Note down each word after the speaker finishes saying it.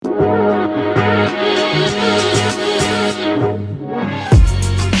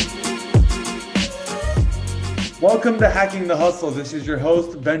Welcome to Hacking the Hustle. This is your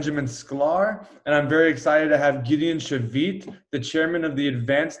host, Benjamin Sklar, and I'm very excited to have Gideon Shavit, the chairman of the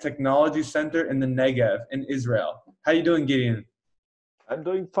Advanced Technology Center in the Negev in Israel. How you doing, Gideon? I'm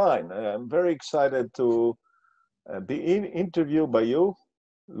doing fine. I'm very excited to be interviewed by you.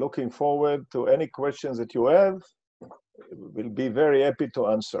 Looking forward to any questions that you have. We'll be very happy to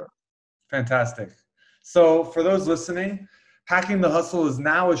answer. Fantastic. So for those listening, Hacking the Hustle is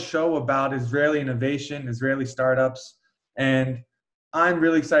now a show about Israeli innovation, Israeli startups, and I'm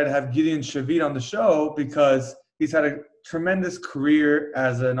really excited to have Gideon Shavit on the show because he's had a tremendous career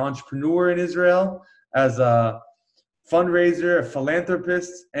as an entrepreneur in Israel, as a fundraiser, a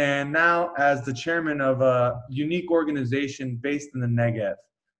philanthropist, and now as the chairman of a unique organization based in the Negev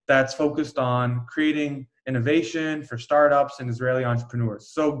that's focused on creating innovation for startups and Israeli entrepreneurs.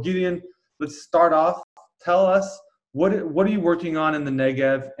 So Gideon, let's start off. Tell us, what are you working on in the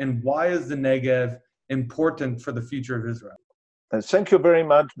Negev, and why is the Negev important for the future of Israel? Thank you very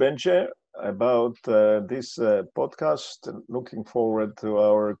much, Benji, about this podcast. Looking forward to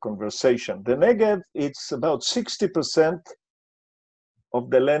our conversation. The Negev, it's about 60% of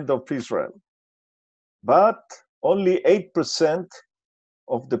the land of Israel, but only 8%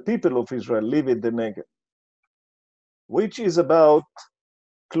 of the people of Israel live in the Negev, which is about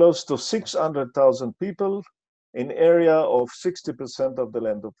close to 600,000 people in area of 60% of the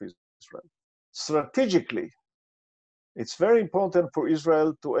land of Israel. Strategically, it's very important for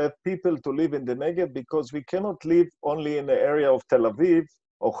Israel to have people to live in the Negev because we cannot live only in the area of Tel Aviv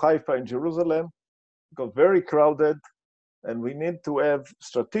or Haifa and Jerusalem, because very crowded, and we need to have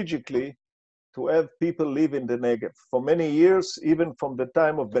strategically to have people live in the Negev. For many years, even from the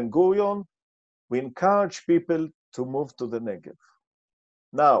time of Ben Gurion, we encourage people to move to the Negev.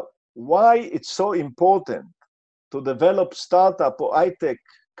 Now, why it's so important to develop startup or high-tech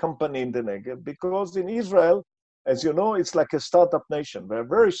company in the Negev? Because in Israel, as you know, it's like a startup nation. We're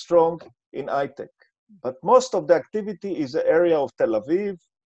very strong in high-tech, but most of the activity is the area of Tel Aviv,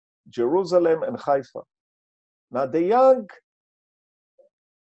 Jerusalem, and Haifa. Now, the young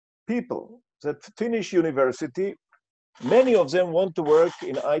people that finish university, many of them want to work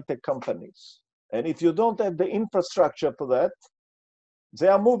in high-tech companies. And if you don't have the infrastructure for that, they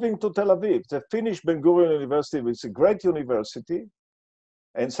are moving to Tel Aviv. They finished Ben Gurion University, which is a great university,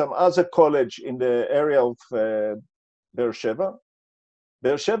 and some other college in the area of Beersheba.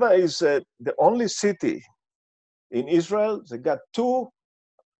 Beersheba is the only city in Israel that got two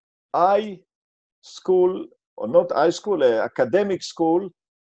high school, or not high school, academic school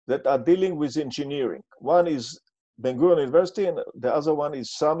that are dealing with engineering. One is Ben Gurion University, and the other one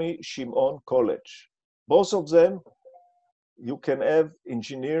is Sami Shimon College. Both of them, you can have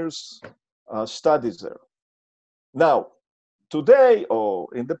engineers studies there. Now, today or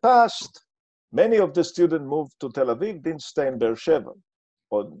in the past, many of the students moved to Tel Aviv, didn't stay in Beersheba,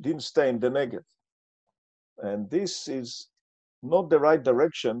 or didn't stay in the Negev. And this is not the right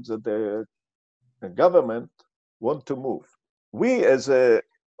direction that the government want to move. We as an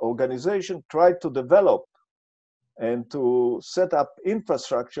organization try to develop and to set up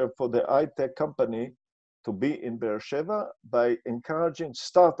infrastructure for the high-tech company to be in Beersheba by encouraging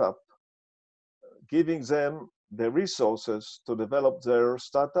startup, giving them the resources to develop their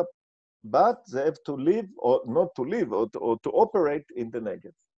startup, but they have to live or not to live or to operate in the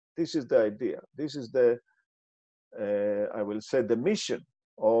Negev. This is the idea. This is the, I will say, the mission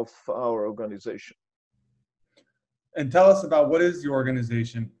of our organization. And tell us about what is your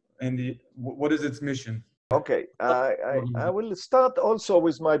organization and what is its mission? Okay, I will start also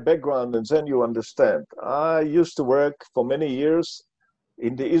with my background, and then you understand. I used to work for many years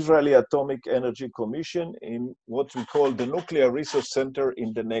in the Israeli Atomic Energy Commission in what we call the Nuclear Research Center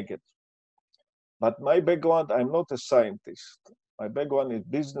in the Negev. But my background, I'm not a scientist. My background is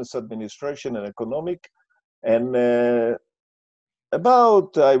business administration and economic. And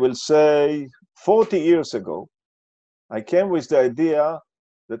about, I will say, 40 years ago, I came with the idea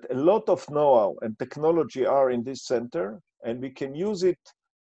that a lot of know-how and technology are in this center, and we can use it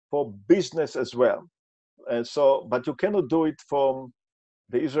for business as well. And so, but you cannot do it from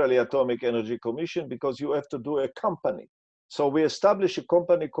the Israeli Atomic Energy Commission because you have to do a company. So we established a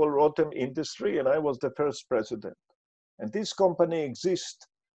company called Rotem Industry, and I was the first president. And this company exists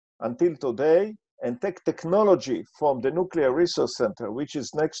until today and take technology from the Nuclear Research Center, which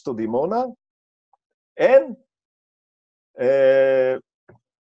is next to Dimona, and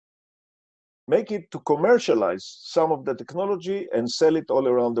make it to commercialize some of the technology and sell it all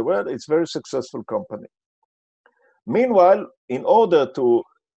around the world. It's a very successful company. Meanwhile, in order to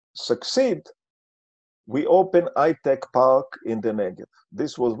succeed, we opened high-tech park in the Negev.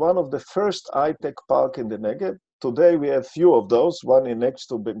 This was one of the first high-tech park in the Negev, Today we have few of those, one next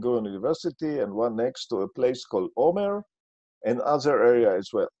to Ben-Gurion University and one next to a place called Omer and other area as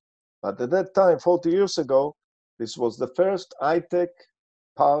well. But at that time, 40 years ago, this was the first high-tech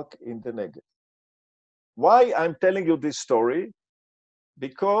park in the Negev. Why I'm telling you this story?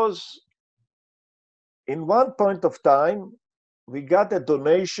 Because in one point of time, we got a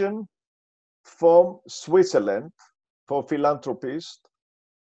donation from Switzerland for philanthropists.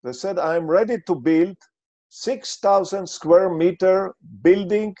 They said, I'm ready to build 6,000 square meter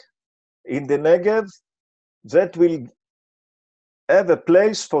building in the Negev that will have a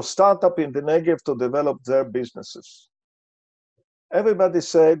place for startup in the Negev to develop their businesses. Everybody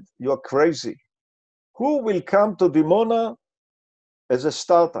said, you're crazy. Who will come to Dimona as a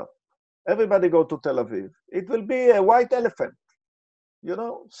startup? Everybody go to Tel Aviv. It will be a white elephant. You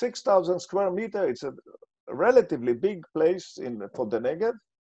know, 6,000 square meter, it's a relatively big place for the Negev.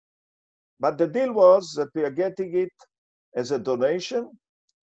 But the deal was that we are getting it as a donation,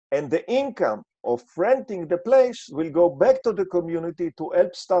 and the income of renting the place will go back to the community to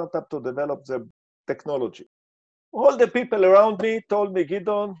help startup to develop their technology. All the people around me told me,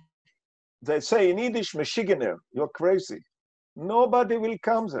 Gideon, they say in Yiddish, Meshigener, you're crazy. Nobody will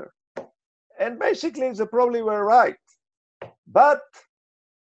come there. And basically, they probably were right. But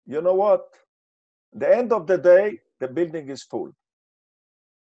you know what? The end of the day, the building is full.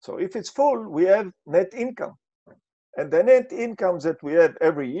 So if it's full, we have net income. And the net income that we have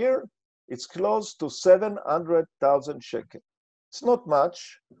every year, it's close to 700,000 shekel. It's not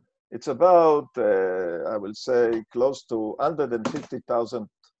much. It's about, I will say, close to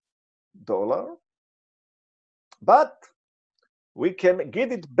 $150,000. But we can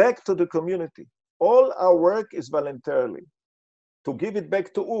give it back to the community. All our work is voluntarily. To give it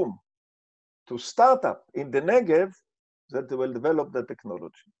back to to start up in the Negev that will develop the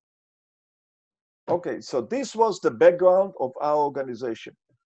technology. Okay, so this was the background of our organization.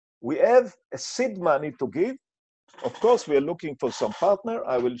 We have a seed money to give. Of course, we are looking for some partner.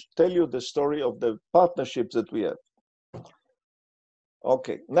 I will tell you the story of the partnerships that we have.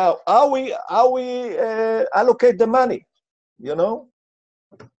 Okay, now how we allocate the money, you know?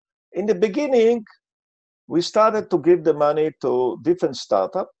 In the beginning, we started to give the money to different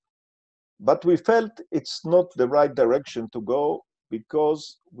startups, but we felt it's not the right direction to go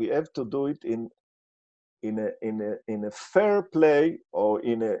because we have to do it in a fair play or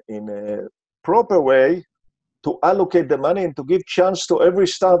in a proper way to allocate the money and to give chance to every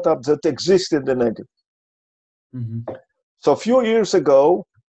startup that exists in the Negev. Mm-hmm. So a few years ago,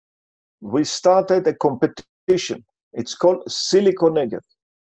 we started a competition. It's called Silicon Negev.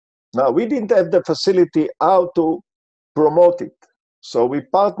 Now, we didn't have the facility how to promote it. So we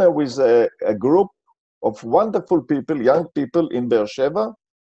partnered with a group of wonderful people, young people in Be'er Sheva,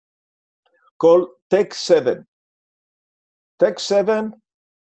 called Tech 7. Tech 7,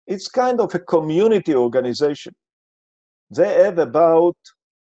 it's kind of a community organization. They have about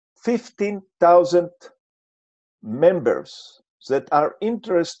 15,000 members that are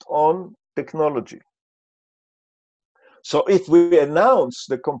interested on technology. So if we announce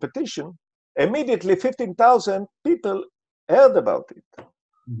the competition, immediately 15,000 people heard about it.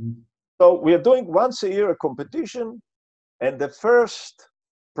 Mm-hmm. So we are doing once a year a competition, and the first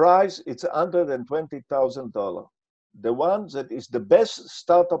prize is $120,000. The one that is the best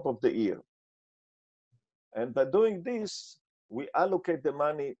startup of the year. And by doing this, we allocate the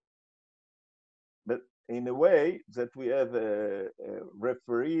money, but in a way that we have a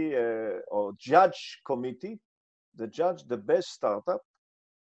referee or judge committee that judge the best startup.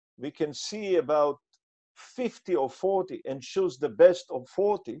 We can see about 50 or 40 and choose the best of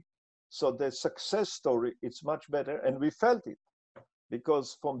 40. So the success story is much better. And we felt it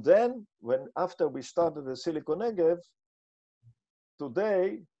because from then, after we started the Silicon Negev,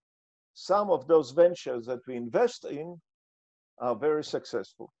 today, some of those ventures that we invest in are very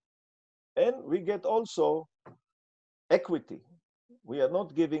successful. And we get also equity. We are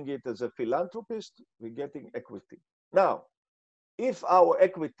not giving it as a philanthropist, we're getting equity. Now, if our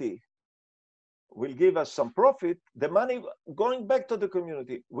equity will give us some profit, the money going back to the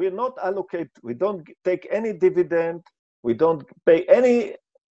community, we don't take any dividend, we don't pay any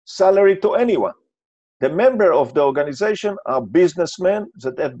salary to anyone. The member of the organization are businessmen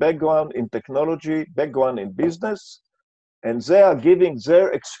that have background in technology, background in business, and they are giving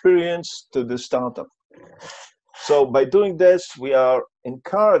their experience to the startup. So by doing this, we are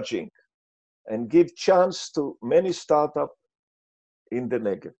encouraging and give chance to many startups in the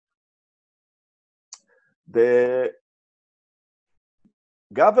Negev. The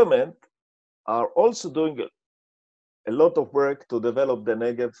government are also doing a lot of work to develop the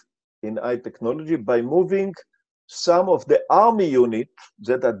Negev in high technology by moving some of the army units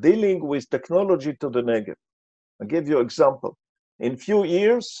that are dealing with technology to the Negev. I'll give you an example. In few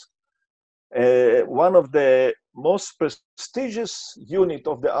years, one of the most prestigious unit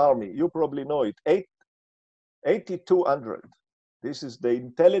of the army, you probably know it, 8200. This is the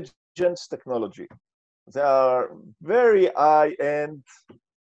intelligence technology. They are very high-end,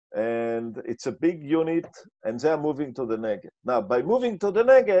 and it's a big unit, and they are moving to the Negev. Now, by moving to the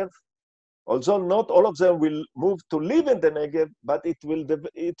Negev, although not all of them will move to live in the Negev, but it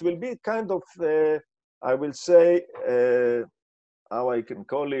will be kind of, I will say, how I can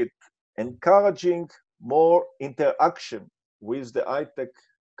call it, encouraging more interaction with the high-tech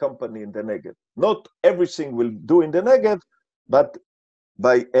company in the Negev. Not everything will do in the Negev, but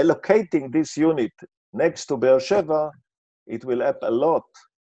by allocating this unit next to Beersheba, it will help a lot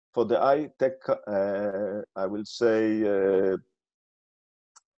for the high-tech, I will say,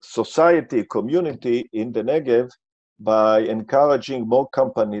 society, community in the Negev by encouraging more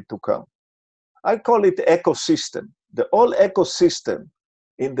company to come. I call it ecosystem. The whole ecosystem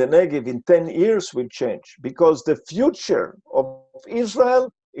in the Negev in 10 years will change because the future of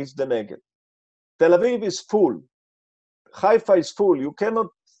Israel is the Negev. Tel Aviv is full. Haifa is full. You cannot,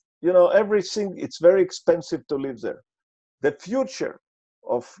 everything, it's very expensive to live there. The future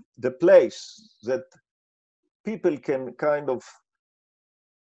of the place that people can kind of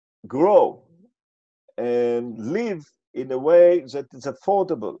grow and live in a way that is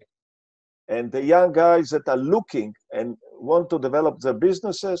affordable, and the young guys that are looking and want to develop their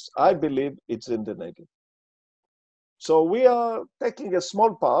businesses, I believe it's in the Negev. So we are taking a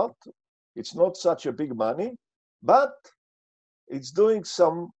small part. It's not such a big money, but it's doing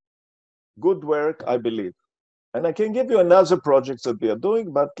some good work, I believe. And I can give you another project that we are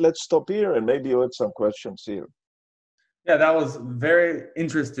doing, but let's stop here and maybe you have some questions here. Yeah, that was very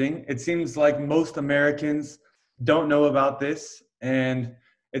interesting. It seems like most Americans don't know about this, and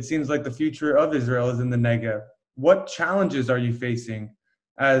it seems like the future of Israel is in the Negev. What challenges are you facing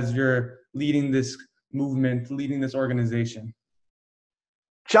as you're leading this movement, leading this organization?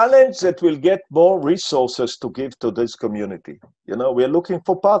 Challenge that will get more resources to give to this community. We are looking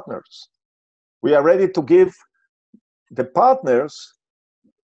for partners. We are ready to give the partners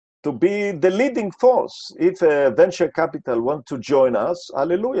to be the leading force. If a venture capital wants to join us,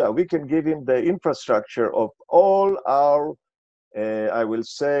 hallelujah, we can give him the infrastructure of all our, I will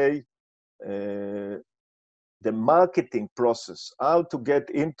say, the marketing process, how to get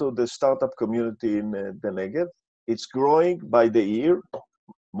into the startup community in the Negev. It's growing by the year.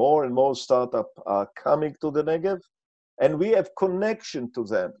 More and more startups are coming to the Negev, and we have connection to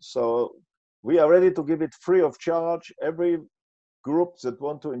them. So we are ready to give it free of charge. Every group that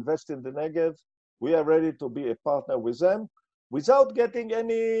want to invest in the Negev, we are ready to be a partner with them without getting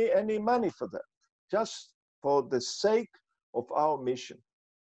any money for that, just for the sake of our mission.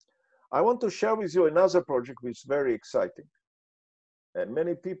 I want to share with you another project which is very exciting. And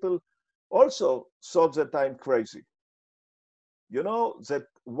many people also thought that I'm crazy. That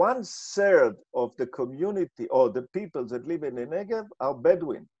 1/3 of the community or the people that live in the Negev are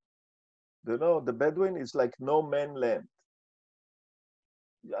Bedouin. The Bedouin is like no man land.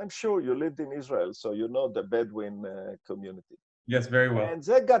 I'm sure you lived in Israel, so you know the Bedouin community. Yes, very well. And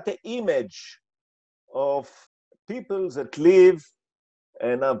they got the image of people that live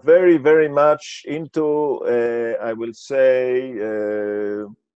and are very, very much into, I will say,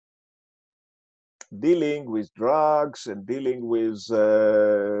 dealing with drugs and dealing with,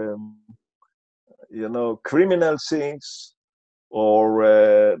 criminal things, or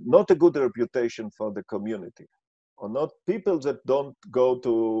not a good reputation for the community, or not people that don't go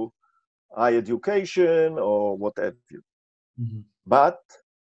to high education or what have you. Mm-hmm. But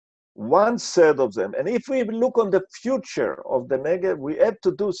 1/3 of them, and if we look on the future of the Negev, we have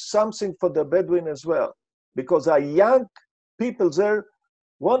to do something for the Bedouin as well, because our young people there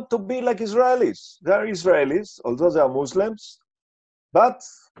want to be like Israelis. They are Israelis, although they are Muslims, but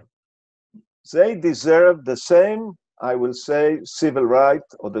they deserve the same, I will say, civil right,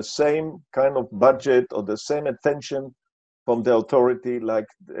 or the same kind of budget, or the same attention from the authority like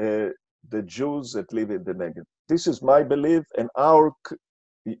the Jews that live in the Negev. This is my belief and our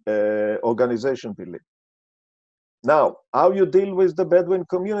organization belief. Now, how you deal with the Bedouin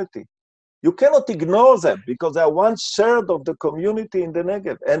community? You cannot ignore them because they are 1/3 of the community in the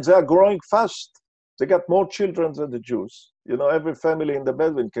Negev, and they are growing fast. They got more children than the Jews. Every family in the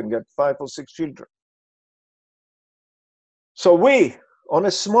Bedouin can get 5 or 6 children. So we, on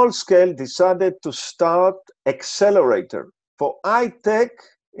a small scale, decided to start accelerator for high-tech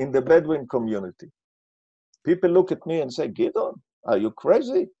in the Bedouin community. People look at me and say, Gideon, are you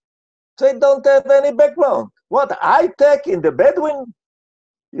crazy? They don't have any background. What, high-tech in the Bedouin?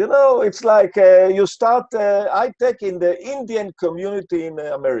 You know, it's like you start high-tech in the Indian community in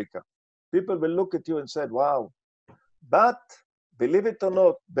America. People will look at you and say, wow. But believe it or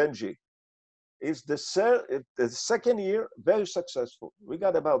not, Benji, is the second year very successful. We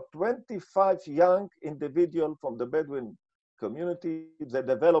got about 25 young individuals from the Bedouin community. They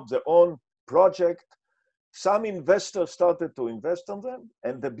developed their own project. Some investors started to invest on them.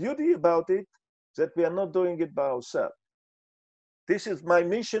 And the beauty about it is that we are not doing it by ourselves. This is my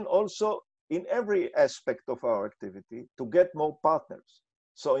mission also in every aspect of our activity, to get more partners.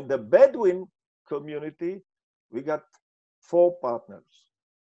 So in the Bedouin community, we got 4 partners.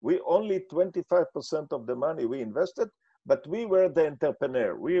 We only 25% of the money we invested, but we were the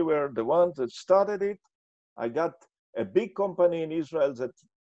entrepreneur. We were the ones that started it. I got a big company in Israel that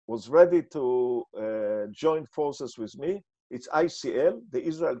was ready to join forces with me. It's ICL, the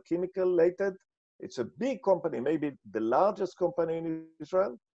Israel Chemical Limited. It's a big company, maybe the largest company in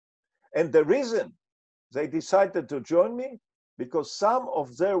Israel. And the reason they decided to join me, because some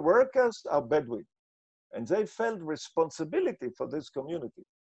of their workers are Bedouin, and they felt responsibility for this community.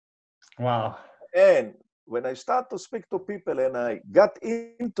 Wow. And when I start to speak to people and I got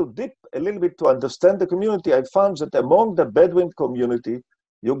into deep a little bit to understand the community, I found that among the Bedouin community,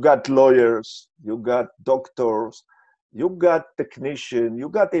 you got lawyers, you got doctors, you got technician, you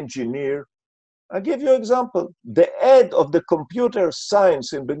got engineer. I'll give you an example. The head of the computer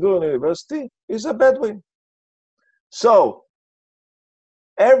science in Ben-Gurion University is a Bedouin. So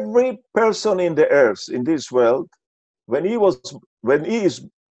every person in the earth, in this world, when he was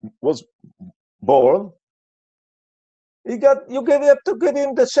born, you have to give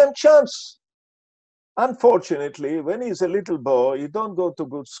him the same chance. Unfortunately, when he's a little boy, he don't go to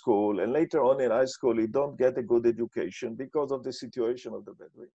good school, and later on in high school, he don't get a good education because of the situation of the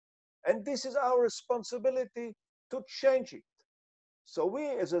Bedouin. And this is our responsibility to change it. So we,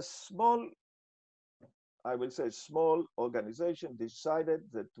 as a small, I will say small organization, decided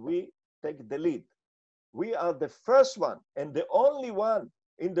that we take the lead. We are the first one and the only one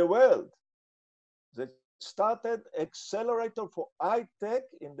in the world that started accelerator for high-tech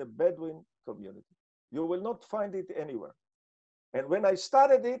in the Bedouin community. You will not find it anywhere. And when I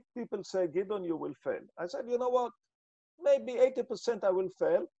started it, people say, Gideon, you will fail. I said, you know what? Maybe 80% I will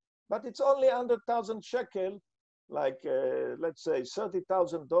fail, but it's only 100,000 shekel, like let's say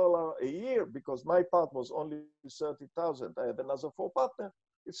 $30,000 a year, because my part was only 30,000. I have another 4 partners.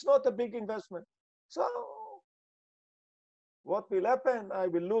 It's not a big investment. So what will happen? I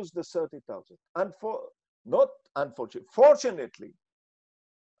will lose the 30,000. Not unfortunately, fortunately,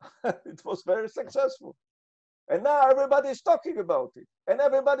 it was very successful. And now everybody is talking about it, and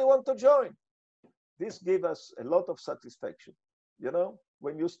everybody wants to join. This gives us a lot of satisfaction. You know,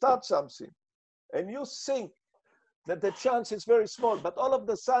 when you start something and you think that the chance is very small, but all of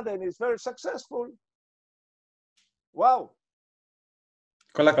a sudden it's very successful. Wow.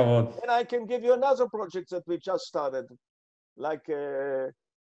 כל הכבוד. And I can give you another project that we just started like a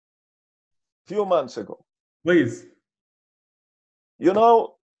few months ago. Please. You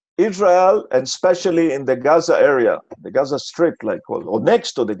know, Israel, and especially in the Gaza area, the Gaza Strip, like, or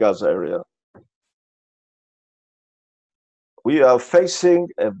next to the Gaza area, we are facing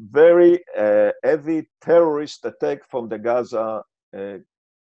a very heavy terrorist attack from the Gaza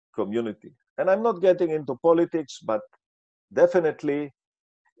community. And I'm not getting into politics, but definitely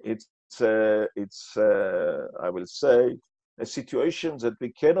it's I will say, a situation that we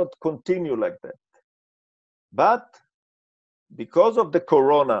cannot continue like that. But because of the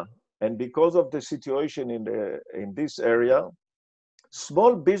corona and because of the situation in this area,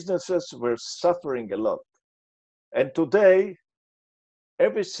 small businesses were suffering a lot. And today,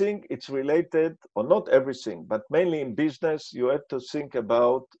 everything it's related, or not everything, but mainly in business, you have to think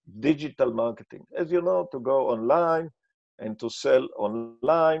about digital marketing. As you know, to go online and to sell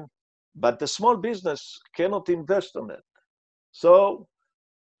online, but the small business cannot invest on it. So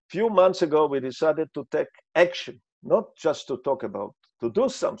a few months ago, we decided to take action, not just to talk about, to do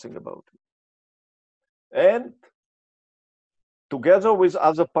something about it. And together with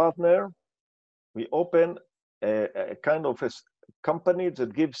other partner, we opened a kind of a company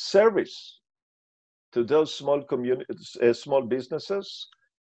that gives service to those small communities, small businesses,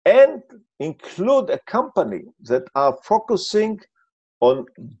 and include a company that are focusing on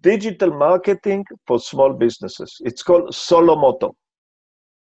digital marketing for small businesses. It's called Solomoto.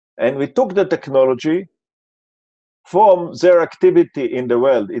 And we took the technology from their activity in the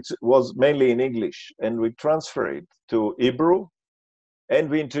world. It was mainly in English, and we transferred it to Hebrew, and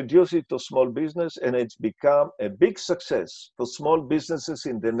we introduced it to small business, and it's become a big success for small businesses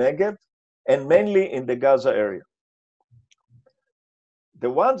in the Negev and mainly in the Gaza area. The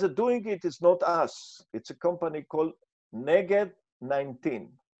ones that are doing it is not us. It's a company called Negev 19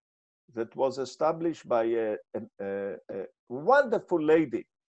 that was established by a wonderful lady,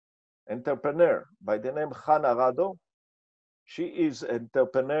 entrepreneur by the name Hannah Rado. She is an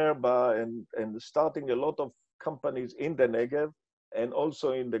entrepreneur and starting a lot of companies in the Negev and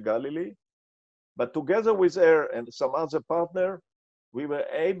also in the Galilee. But together with her and some other partner, we were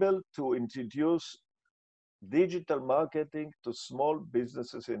able to introduce digital marketing to small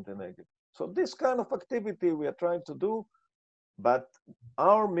businesses in the Negev. So this kind of activity we are trying to do, but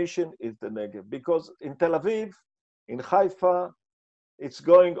our mission is the Negev, because in Tel Aviv, in Haifa, it's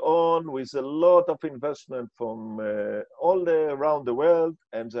going on with a lot of investment from all around the world,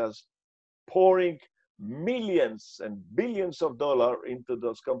 and just pouring millions and billions of dollars into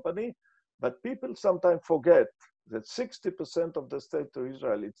those companies. But people sometimes forget that 60% of the state of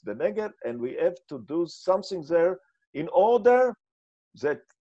Israel is the Negev, and we have to do something there in order that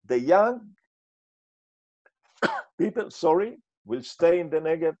the young people, will stay in the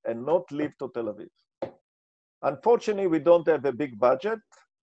Negev and not leave to Tel Aviv. Unfortunately, we don't have a big budget,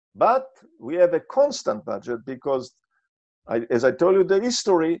 but we have a constant budget because, as I told you the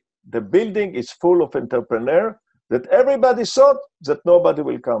history, the building is full of entrepreneurs that everybody thought that nobody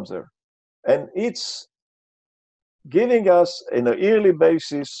will come there. And it's giving us, on a yearly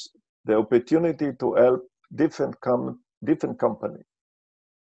basis, the opportunity to help different companies.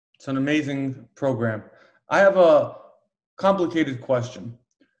 It's an amazing program. I have a complicated question.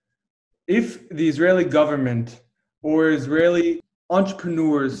 If the Israeli government or Israeli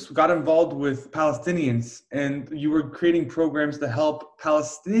entrepreneurs got involved with Palestinians and you were creating programs to help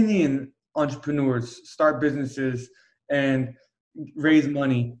Palestinian entrepreneurs start businesses and raise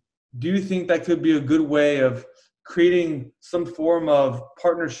money, do you think that could be a good way of creating some form of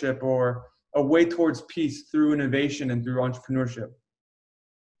partnership or a way towards peace through innovation and through entrepreneurship?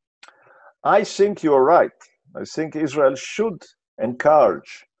 I think you're right. I think Israel should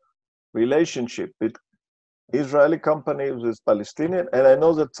encourage relationship with Israeli companies with Palestinian, and I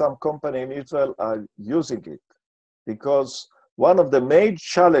know that some companies in Israel are using it, because one of the main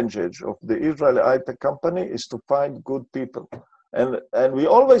challenges of the Israeli high-tech company is to find good people. And we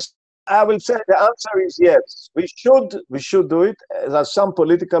always, I will say the answer is yes. We should do it. There are some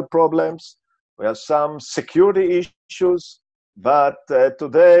political problems. We have some security issues. But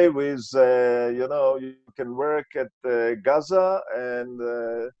today, with you can work at Gaza and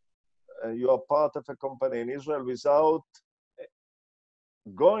you are part of a company in Israel without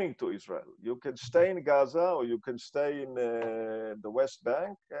going to Israel. You can stay in Gaza or you can stay in the West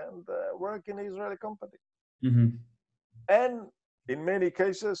Bank and work in an Israeli company. Mm-hmm. And in many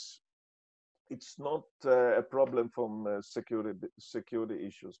cases, it's not a problem from security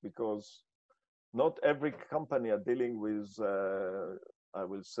issues, because not every company are dealing with, I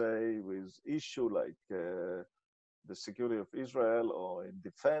will say, with issue like the security of Israel or in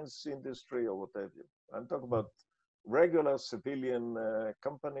defense industry or whatever. I'm talking about regular civilian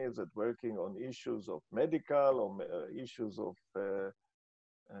companies that working on issues of medical or issues of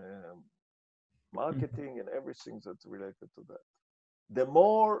marketing and everything that's related to that. The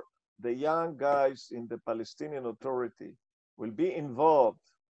more the young guys in the Palestinian Authority will be involved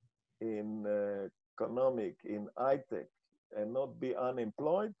in economic, in high-tech, and not be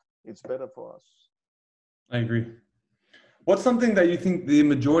unemployed, it's better for us. I agree. What's something that you think the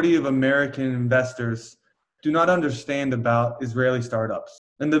majority of American investors do not understand about Israeli startups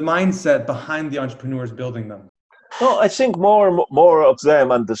and the mindset behind the entrepreneurs building them? No, I think more of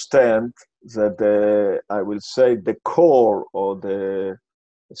them understand that I will say the core or the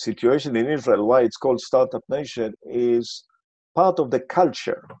situation in Israel, why it's called Startup Nation, is part of the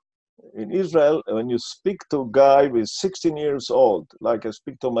culture. In Israel, when you speak to a guy with 16 years old, like I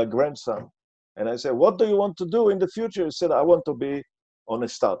speak to my grandson, and I say, what do you want to do in the future? He said, I want to be on a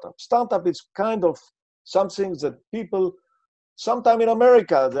startup. Startup is kind of something that people, sometime in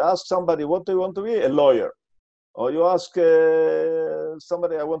America, they ask somebody, what do you want to be? A lawyer. Or you ask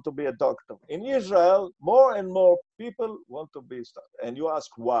somebody, I want to be a doctor. In Israel, more and more people want to be a startup. And you ask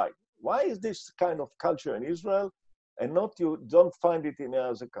why? Why is this kind of culture in Israel and not you don't find it in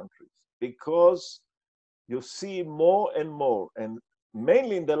other countries? Because you see more and more, and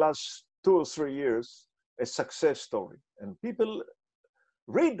mainly in the last 2 or 3 years, a success story. And people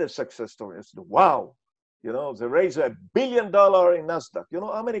read the success story and say, wow, they raise $1 billion in NASDAQ. You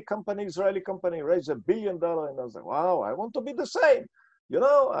know how many Israeli companies raise $1 billion in NASDAQ? Wow, I want to be the same.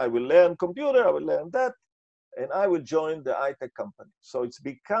 I will learn computer, I will learn that, and I will join the high-tech company. So it's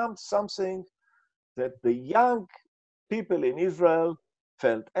become something that the young people in Israel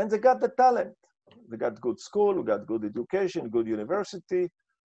felt, and they got the talent. They got good school, we got good education, good university.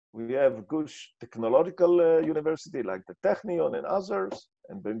 We have good technological university like the Technion and others,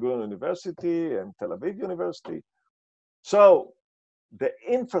 and Ben-Gurion University and Tel Aviv University. So the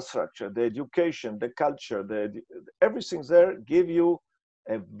infrastructure, the education, the culture, everything there give you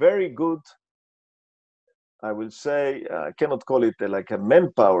a very good, I will say, I cannot call it like a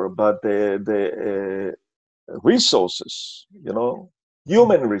manpower, but the resources, you know,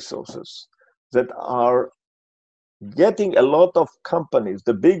 human resources that are getting a lot of companies,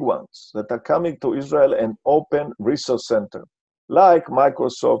 the big ones that are coming to Israel and open resource center, like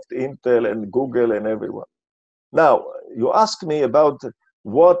Microsoft, Intel, and Google, and everyone. Now, you ask me about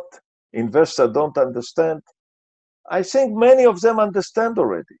what investors don't understand. I think many of them understand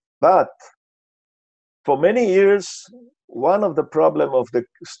already, but for many years, one of the problem of the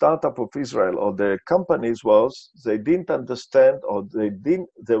startup of Israel or the companies was they didn't understand, or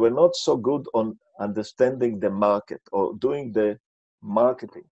they were not so good on understanding the market or doing the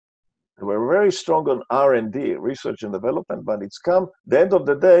marketing. They were very strong on R&D, research and development, but it's come the end of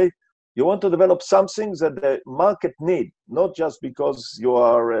the day, you want to develop something that the market need, not just because you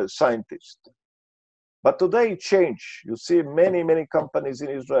are a scientist. But today it changed. You see many, many companies in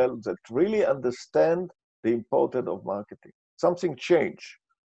Israel that really understand the importance of marketing. Something changed.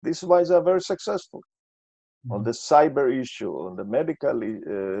 This is why they are very successful. On the cyber issue, on the medical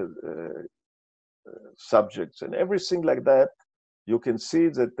subjects, and everything like that, you can see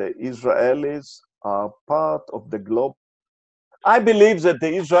that the Israelis are part of the globe. I believe that the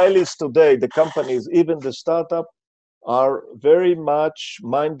Israelis today, the companies, even the startup, are very much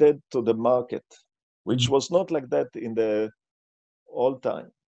minded to the market, which was not like that in the old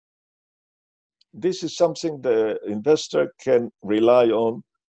time. This is something the investor can rely on.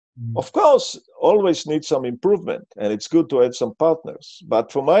 Of course, always need some improvement, and it's good to add some partners.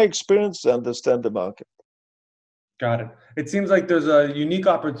 But from my experience, I understand the market. Got it. It seems like there's a unique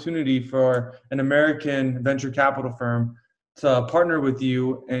opportunity for an American venture capital firm to partner with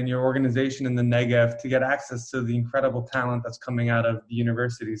you and your organization in the Negev to get access to the incredible talent that's coming out of the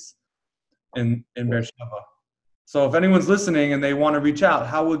universities in Beersheba. So if anyone's listening and they want to reach out,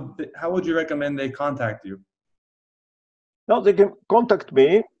 how would you recommend they contact you? No, they can contact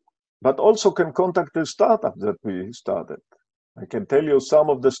me, but also can contact the startup that we started. I can tell you some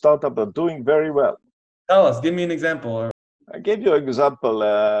of the startups are doing very well. Tell us, give me an example. I gave you an example.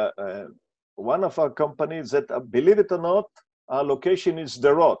 One of our companies that, believe it or not, our location is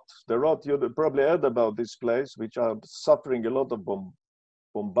Sderot. Sderot, you probably heard about this place, which are suffering a lot of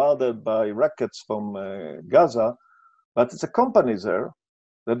bombarded by rockets from Gaza. But it's a company there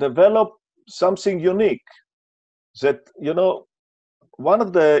that developed something unique. That, you know, one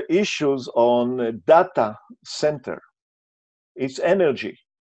of the issues on data center is energy.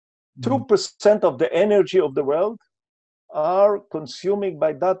 2% of the energy of the world are consuming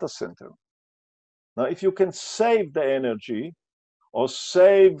by data center. Now, if you can save the energy or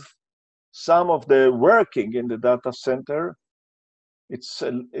save some of the working in the data center, it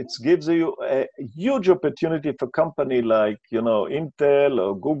gives you a huge opportunity for company like, you know, Intel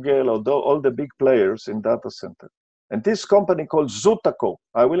or Google or all the big players in data center. And this company called ZutaCore.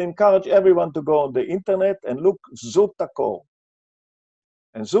 I will encourage everyone to go on the internet and look ZutaCore.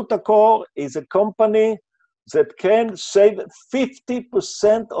 And ZutaCore is a company that can save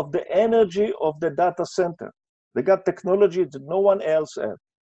 50% of the energy of the data center. They got technology that no one else has.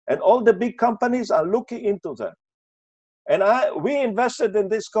 And all the big companies are looking into that. And we invested in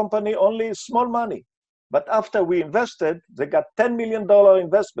this company only small money. But after we invested, they got $10 million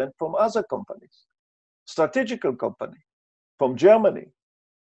investment from other companies, strategical company from Germany.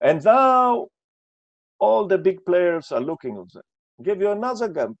 And now all the big players are looking at them. I'll give you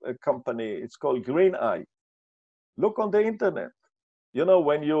another company, it's called GreenEye. Look on the internet. You know,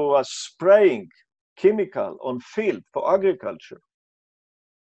 when you are spraying chemical on field for agriculture,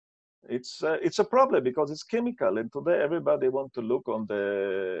 it's a problem because it's chemical, and today everybody wants to look on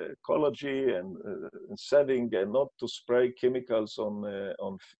the ecology and saving and not to spray chemicals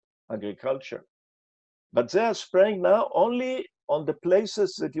on agriculture. But they are spraying now only on the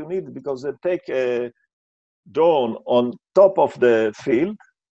places that you need, because they take a drone on top of the field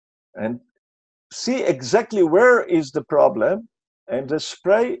and see exactly where is the problem, and they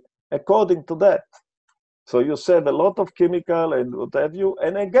spray according to that. So you save a lot of chemical and what have you.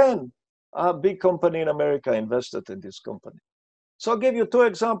 And again, a big company in America invested in this company. So I'll give you two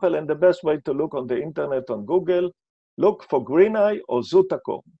examples, and the best way to look on the internet, on Google, look for GreenEye or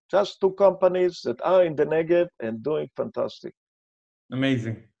ZutaCore. Just two companies that are in the Negev and doing fantastic.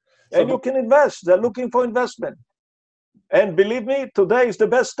 Amazing. And you can invest. They're looking for investment. And believe me, today is the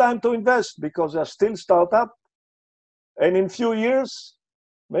best time to invest because they're still startup. And in few years,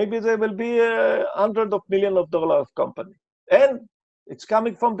 maybe there will be $100 of millions of company. And it's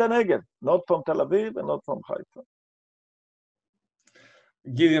coming from the Negev, not from Tel Aviv and not from Haifa.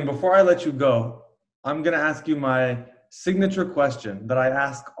 Gideon, before I let you go, I'm going to ask you my signature question that I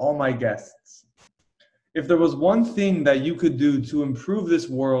ask all my guests. If there was one thing that you could do to improve this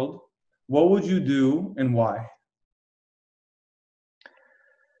world, what would you do and why?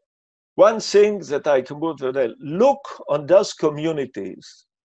 One thing that I can put today, look on those communities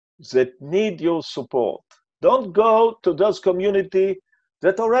that need your support. Don't go to those communities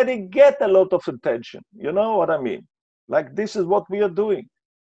that already get a lot of attention. You know what I mean? Like this is what we are doing.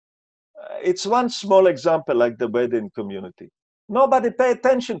 It's one small example like the Bedouin community. Nobody pay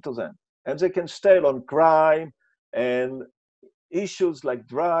attention to them. And they can stay on crime and issues like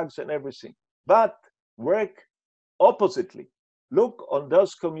drugs and everything. But work oppositely. Look on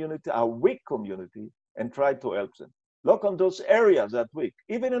those communities, a weak community, and try to help them. Look on those areas that weak.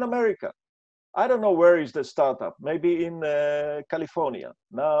 Even in America. I don't know where is the startup. Maybe in California,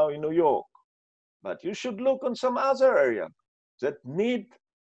 now in New York. But you should look on some other area that need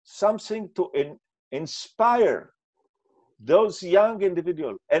something to inspire those young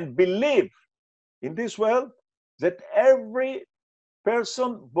individuals and believe in this world that every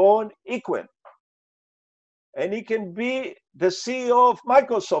person born equal. And he can be the CEO of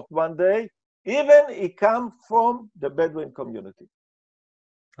Microsoft one day, even he come from the Bedouin community.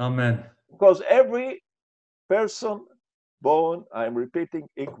 Amen. Because every person born, I'm repeating,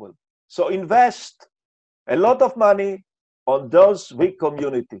 equal. So invest a lot of money on those weak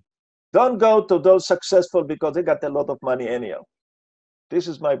community. Don't go to those successful because they got a lot of money anyhow. This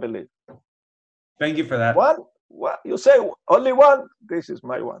is my belief. Thank you for that. One, you say only one? This is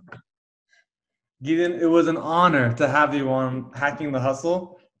my one. Gideon, it was an honor to have you on Hacking the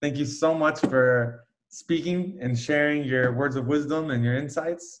Hustle. Thank you so much for speaking and sharing your words of wisdom and your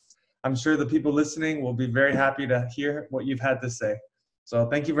insights. I'm sure the people listening will be very happy to hear what you've had to say. So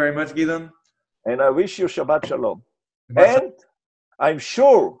thank you very much, Gideon. And I wish you Shabbat Shalom. And I'm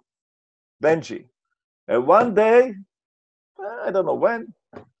sure, Benji, one day, I don't know when,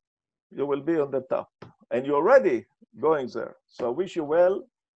 you will be on the top. And you're already going there. So I wish you well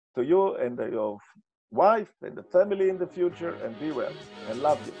to you and your wife and the family in the future, and be well and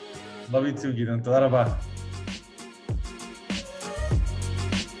love you. Love you too, Gideon. Toda rabah.